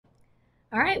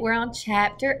All right, we're on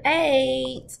chapter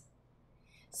 8.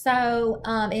 So,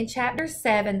 in chapter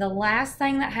 7, the last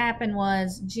thing that happened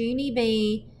was Junie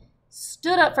B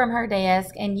stood up from her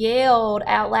desk and yelled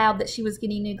out loud that she was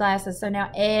getting new glasses. So now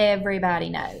everybody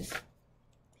knows.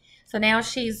 So now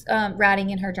she's writing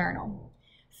in her journal.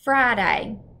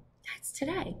 Friday, that's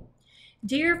today.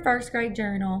 Dear first grade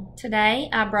journal, today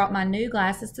I brought my new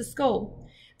glasses to school.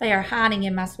 They are hiding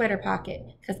in my sweater pocket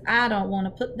because I don't want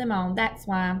to put them on. That's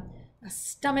why. My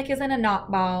stomach is in a knot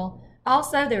ball.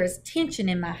 Also, there is tension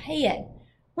in my head.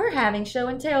 We're having show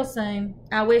and tell soon.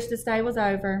 I wish this day was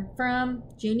over. From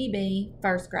Junie B,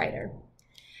 first grader.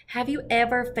 Have you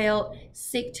ever felt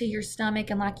sick to your stomach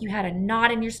and like you had a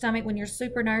knot in your stomach when you're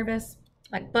super nervous?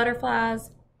 Like butterflies?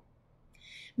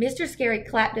 Mr. Scary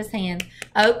clapped his hands.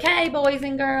 Okay, boys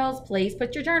and girls, please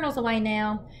put your journals away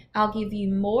now. I'll give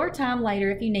you more time later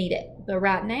if you need it. But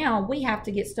right now, we have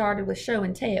to get started with show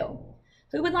and tell.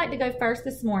 Who would like to go first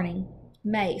this morning?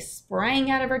 May sprang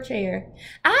out of her chair.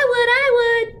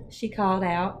 I would, she called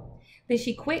out. Then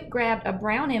she quick grabbed a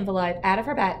brown envelope out of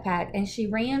her backpack and she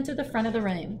ran to the front of the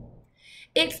room.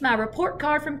 It's my report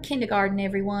card from kindergarten,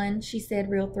 everyone, she said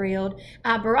real thrilled.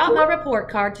 I brought my report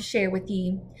card to share with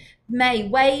you. May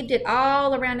waved it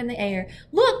all around in the air.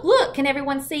 Look, look, can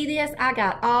everyone see this? I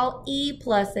got all E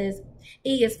pluses.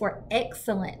 E is for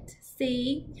excellent.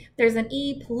 See, there's an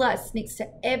E plus next to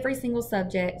every single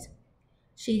subject.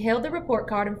 She held the report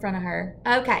card in front of her.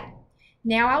 Okay,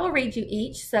 now I will read you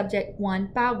each subject one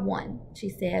by one, she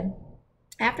said.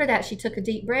 After that, she took a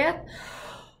deep breath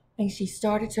and she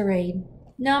started to read.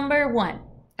 Number 1,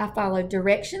 I followed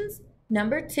directions.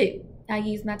 Number 2, I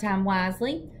used my time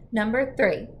wisely. Number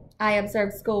 3, I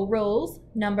observed school rules.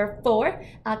 Number 4,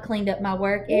 I cleaned up my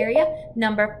work area.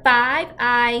 Number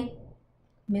 5,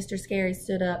 Mr. Scary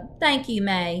stood up. Thank you,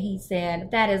 May, he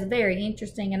said. That is very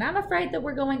interesting, and I'm afraid that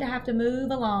we're going to have to move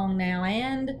along now.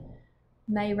 And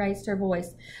May raised her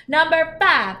voice. Number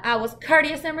 5, I was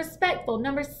courteous and respectful.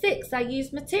 Number 6, I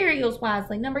used materials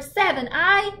wisely. Number 7,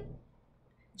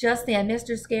 Just then,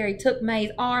 Mr. Scary took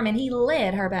May's arm and he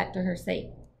led her back to her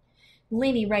seat.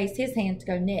 Lenny raised his hand to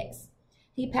go next.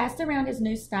 He passed around his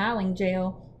new styling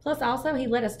gel, plus also he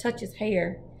let us touch his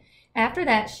hair. After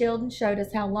that, Sheldon showed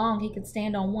us how long he could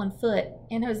stand on one foot,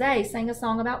 and Jose sang a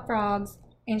song about frogs,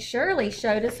 and Shirley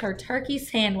showed us her turkey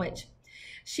sandwich.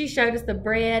 She showed us the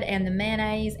bread and the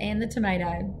mayonnaise and the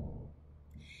tomato.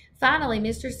 Finally,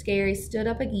 Mr. Scary stood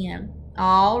up again.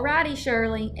 All righty,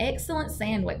 Shirley. Excellent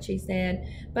sandwich, he said,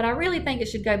 but I really think it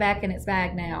should go back in its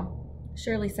bag now.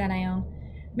 Shirley sat down.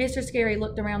 Mr. Scary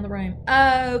looked around the room.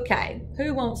 Okay,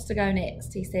 who wants to go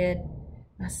next, he said.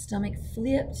 My stomach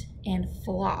flipped and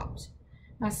flopped.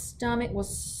 My stomach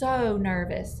was so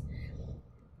nervous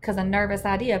because a nervous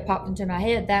idea popped into my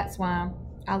head. That's why.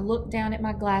 I looked down at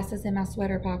my glasses in my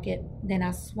sweater pocket. Then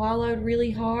I swallowed really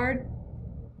hard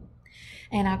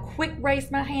and I quick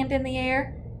raised my hand in the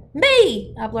air.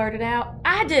 Me, I blurted out.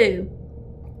 I do.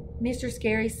 Mr.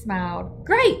 Scary smiled.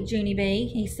 Great, Junie B,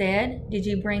 he said. Did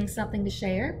you bring something to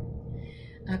share?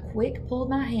 I quick pulled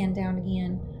my hand down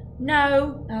again.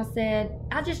 No, I said,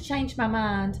 I just changed my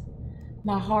mind.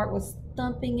 My heart was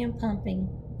thumping and pumping.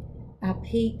 I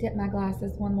peeked at my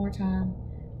glasses one more time.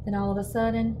 Then all of a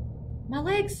sudden, my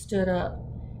legs stood up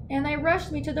and they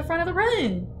rushed me to the front of the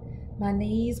room. My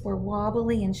knees were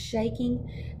wobbly and shaking.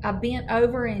 I bent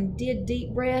over and did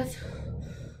deep breaths.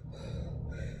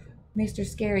 Mr.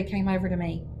 Scary came over to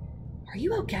me. Are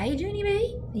you okay, Junie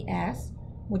B? He asked.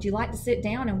 Would you like to sit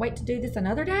down and wait to do this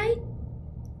another day?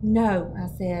 No, I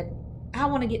said. I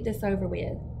want to get this over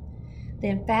with.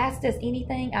 Then fast as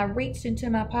anything, I reached into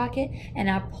my pocket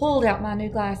and I pulled out my new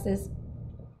glasses.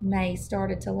 May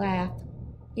started to laugh.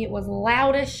 It was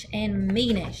loudish and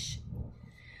meanish.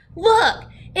 Look,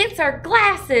 it's her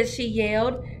glasses, she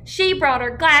yelled. She brought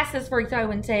her glasses for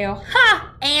show and tell.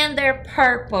 Ha! And they're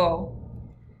purple.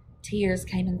 Tears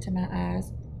came into my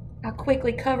eyes. I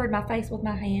quickly covered my face with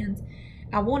my hands.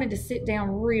 I wanted to sit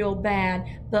down real bad,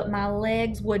 but my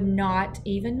legs would not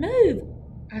even move.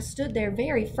 I stood there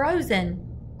very frozen.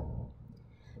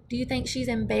 Do you think she's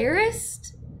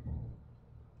embarrassed?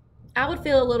 I would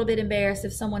feel a little bit embarrassed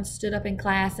if someone stood up in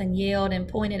class and yelled and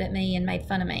pointed at me and made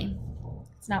fun of me.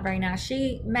 It's not very nice.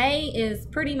 May is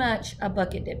pretty much a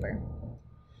bucket dipper.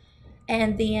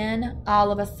 And then,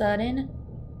 all of a sudden,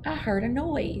 I heard a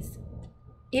noise.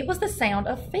 It was the sound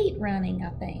of feet running, I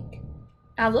think.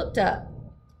 I looked up.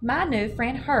 My new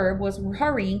friend Herb was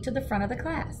hurrying to the front of the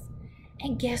class.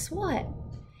 And guess what?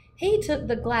 He took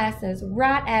the glasses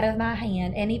right out of my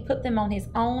hand and he put them on his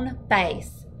own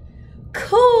face.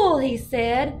 Cool, he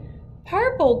said.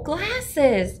 Purple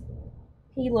glasses.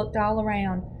 He looked all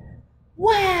around.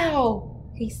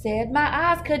 Wow, he said.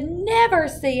 My eyes could never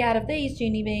see out of these,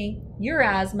 Junie B. Your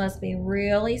eyes must be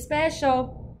really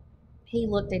special. He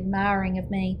looked admiring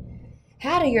of me.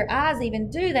 How do your eyes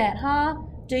even do that, huh?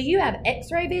 Do you have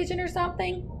x-ray vision or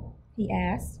something? He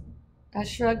asked. I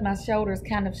shrugged my shoulders,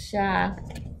 kind of shy.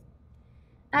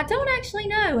 I don't actually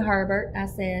know, Herbert, I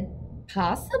said.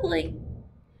 Possibly.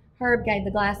 Herb gave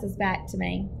the glasses back to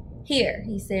me. Here,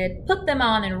 he said, put them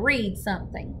on and read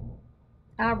something.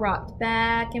 I rocked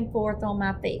back and forth on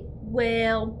my feet.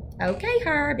 Well, okay,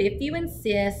 Herb, if you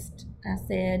insist, I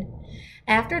said.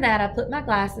 After that, I put my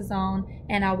glasses on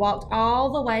and I walked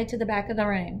all the way to the back of the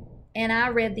room. And I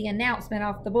read the announcement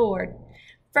off the board.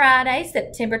 Friday,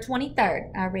 September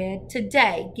 23rd, I read.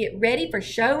 Today, get ready for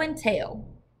show and tell.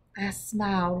 I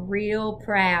smiled real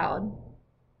proud.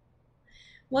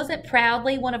 Wasn't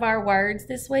proudly one of our words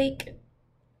this week?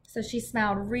 So she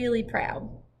smiled really proud.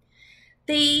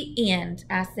 The end,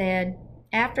 I said.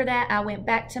 After that, I went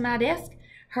back to my desk.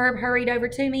 Herb hurried over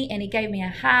to me and he gave me a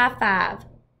high five.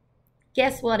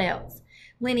 Guess what else?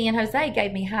 Lenny and Jose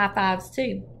gave me high fives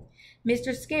too.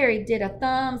 Mr. Scary did a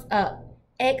thumbs up.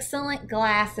 Excellent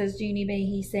glasses, Junie B,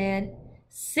 he said.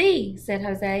 Si, said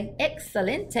Jose.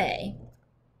 Excelente.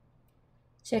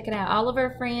 Check it out. All of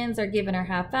her friends are giving her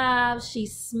high fives.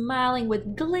 She's smiling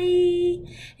with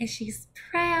glee and she's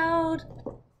proud.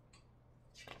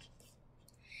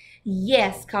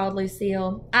 Yes, called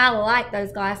Lucille. I like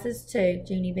those glasses too,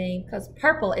 Junie B, because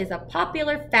purple is a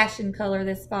popular fashion color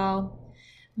this fall.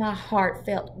 My heart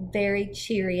felt very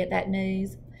cheery at that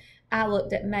news. I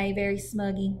looked at May very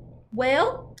smuggy.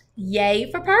 Well, yay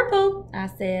for purple, I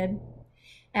said.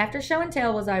 After show and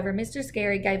tell was over, Mr.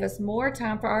 Scary gave us more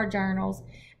time for our journals.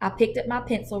 I picked up my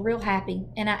pencil real happy,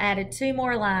 and I added 2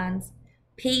 more lines.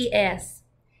 P.S.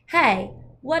 Hey,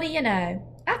 what do you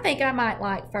know? I think I might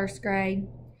like first grade.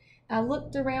 I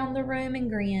looked around the room and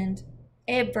grinned.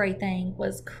 Everything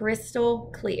was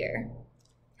crystal clear.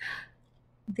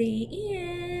 The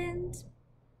end.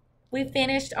 We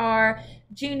finished our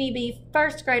Junie B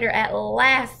first grader at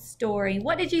last story.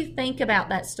 What did you think about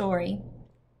that story?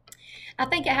 I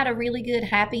think it had a really good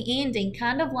happy ending,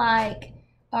 kind of like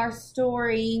our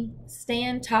story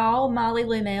Stand Tall, Molly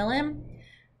Llewellyn.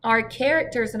 Our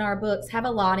characters in our books have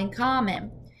a lot in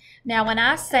common. Now, when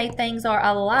I say things are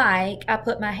alike, I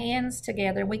put my hands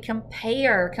together and we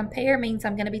compare. Compare means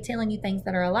I'm going to be telling you things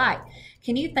that are alike.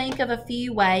 Can you think of a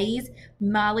few ways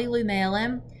Molly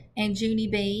Llewellyn and Junie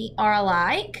B are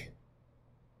alike?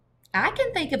 I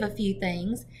can think of a few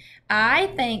things. I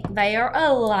think they are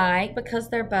alike because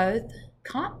they're both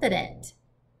confident.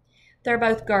 They're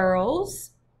both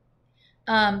girls.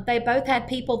 They both had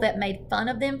people that made fun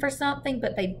of them for something,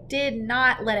 but they did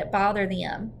not let it bother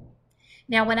them.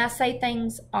 Now, when I say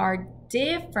things are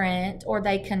different or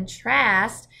they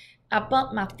contrast, I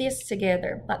bump my fists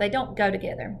together, like they don't go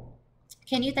together.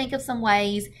 Can you think of some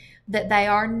ways that they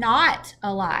are not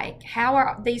alike? How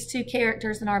are these two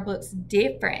characters in our books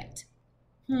different?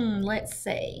 Let's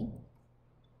see.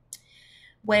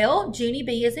 Well, Junie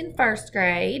B is in first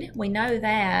grade. We know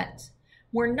that.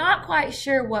 We're not quite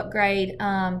sure what grade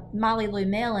Molly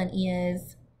Llewellyn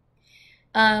is.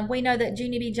 We know that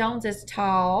Junie B. Jones is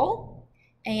tall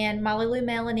and Molly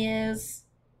Llewellyn is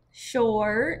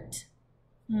short.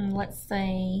 Let's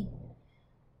see.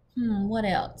 What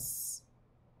else?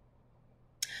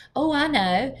 Oh, I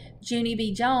know. Junie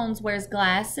B. Jones wears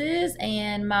glasses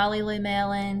and Molly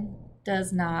Llewellyn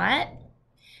does not.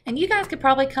 And you guys could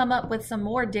probably come up with some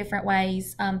more different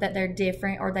ways that they're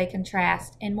different or they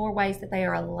contrast and more ways that they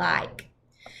are alike.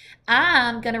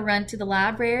 I'm going to run to the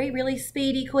library really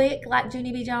speedy quick like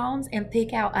Junie B. Jones and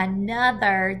pick out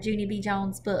another Junie B.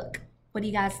 Jones book. What do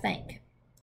you guys think?